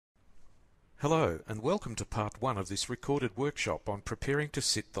Hello and welcome to part 1 of this recorded workshop on preparing to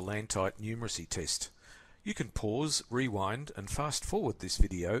sit the LANTITE numeracy test. You can pause, rewind and fast forward this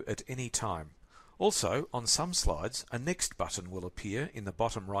video at any time. Also, on some slides, a next button will appear in the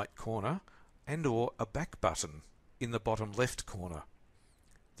bottom right corner and/or a back button in the bottom left corner.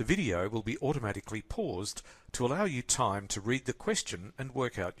 The video will be automatically paused to allow you time to read the question and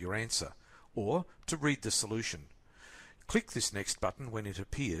work out your answer, or to read the solution. Click this next button when it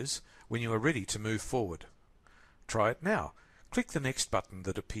appears when you are ready to move forward. Try it now. Click the next button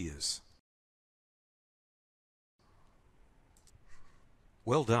that appears.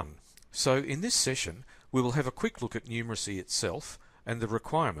 Well done. So in this session we will have a quick look at numeracy itself and the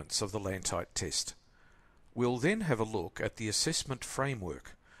requirements of the LANTITE test. We'll then have a look at the assessment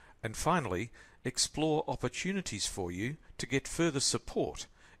framework and finally explore opportunities for you to get further support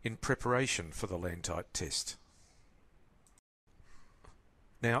in preparation for the LANTITE test.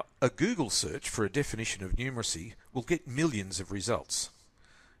 Now, a Google search for a definition of numeracy will get millions of results.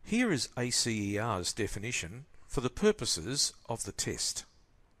 Here is ACER's definition for the purposes of the test.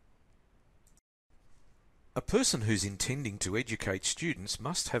 A person who's intending to educate students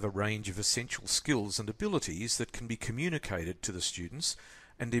must have a range of essential skills and abilities that can be communicated to the students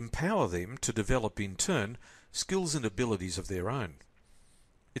and empower them to develop in turn skills and abilities of their own.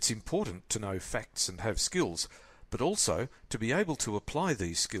 It's important to know facts and have skills, but also to be able to apply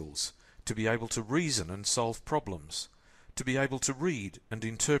these skills, to be able to reason and solve problems, to be able to read and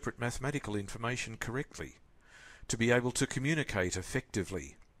interpret mathematical information correctly, to be able to communicate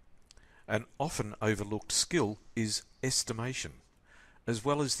effectively. An often overlooked skill is estimation, as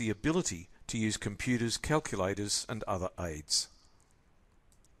well as the ability to use computers, calculators and other aids.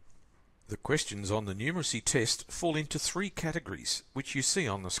 The questions on the numeracy test fall into 3 categories, which you see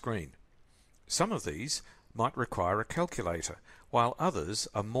on the screen. Some of these might require a calculator, while others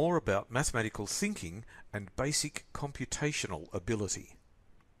are more about mathematical thinking and basic computational ability.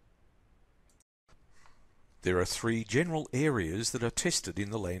 There are 3 general areas that are tested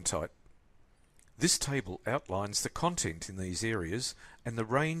in the LANTITE. This table outlines the content in these areas and the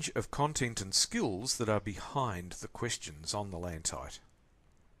range of content and skills that are behind the questions on the LANTITE.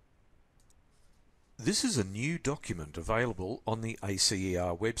 This is a new document available on the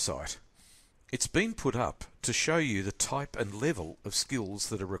ACER website. It's been put up to show you the type and level of skills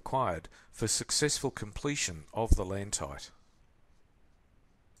that are required for successful completion of the LANTITE.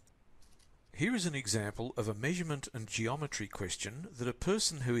 Here is an example of a measurement and geometry question that a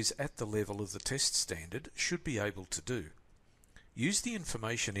person who is at the level of the test standard should be able to do. Use the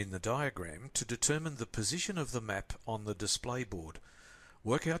information in the diagram to determine the position of the map on the display board.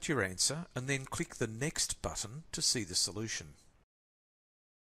 Work out your answer and then click the next button to see the solution.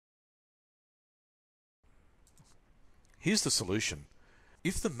 Here's the solution.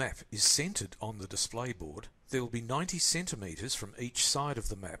 If the map is centered on the display board, there will be 90 centimeters from each side of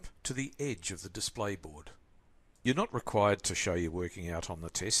the map to the edge of the display board. You're not required to show your working out on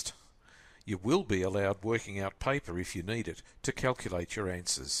the test. You will be allowed working out paper if you need it to calculate your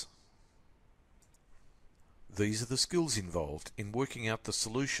answers. These are the skills involved in working out the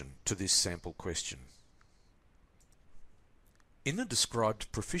solution to this sample question. In the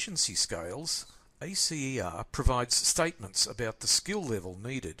described proficiency scales, ACER provides statements about the skill level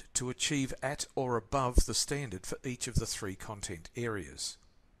needed to achieve at or above the standard for each of the 3 content areas.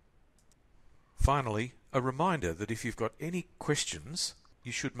 Finally, a reminder that if you've got any questions,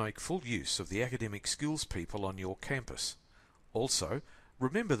 you should make full use of the academic skills people on your campus. Also,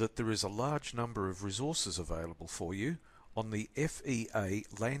 remember that there is a large number of resources available for you on the FEA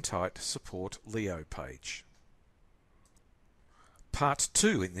LANTITE Support Leo page. Part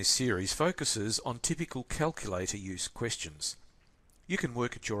 2 in this series focuses on typical calculator use questions. You can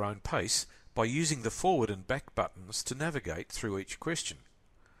work at your own pace by using the forward and back buttons to navigate through each question.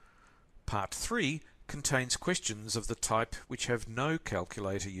 Part 3 contains questions of the type which have no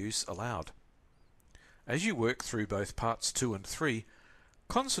calculator use allowed. As you work through both parts 2 and 3,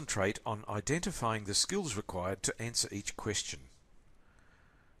 concentrate on identifying the skills required to answer each question.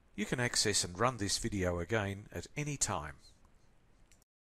 You can access and run this video again at any time.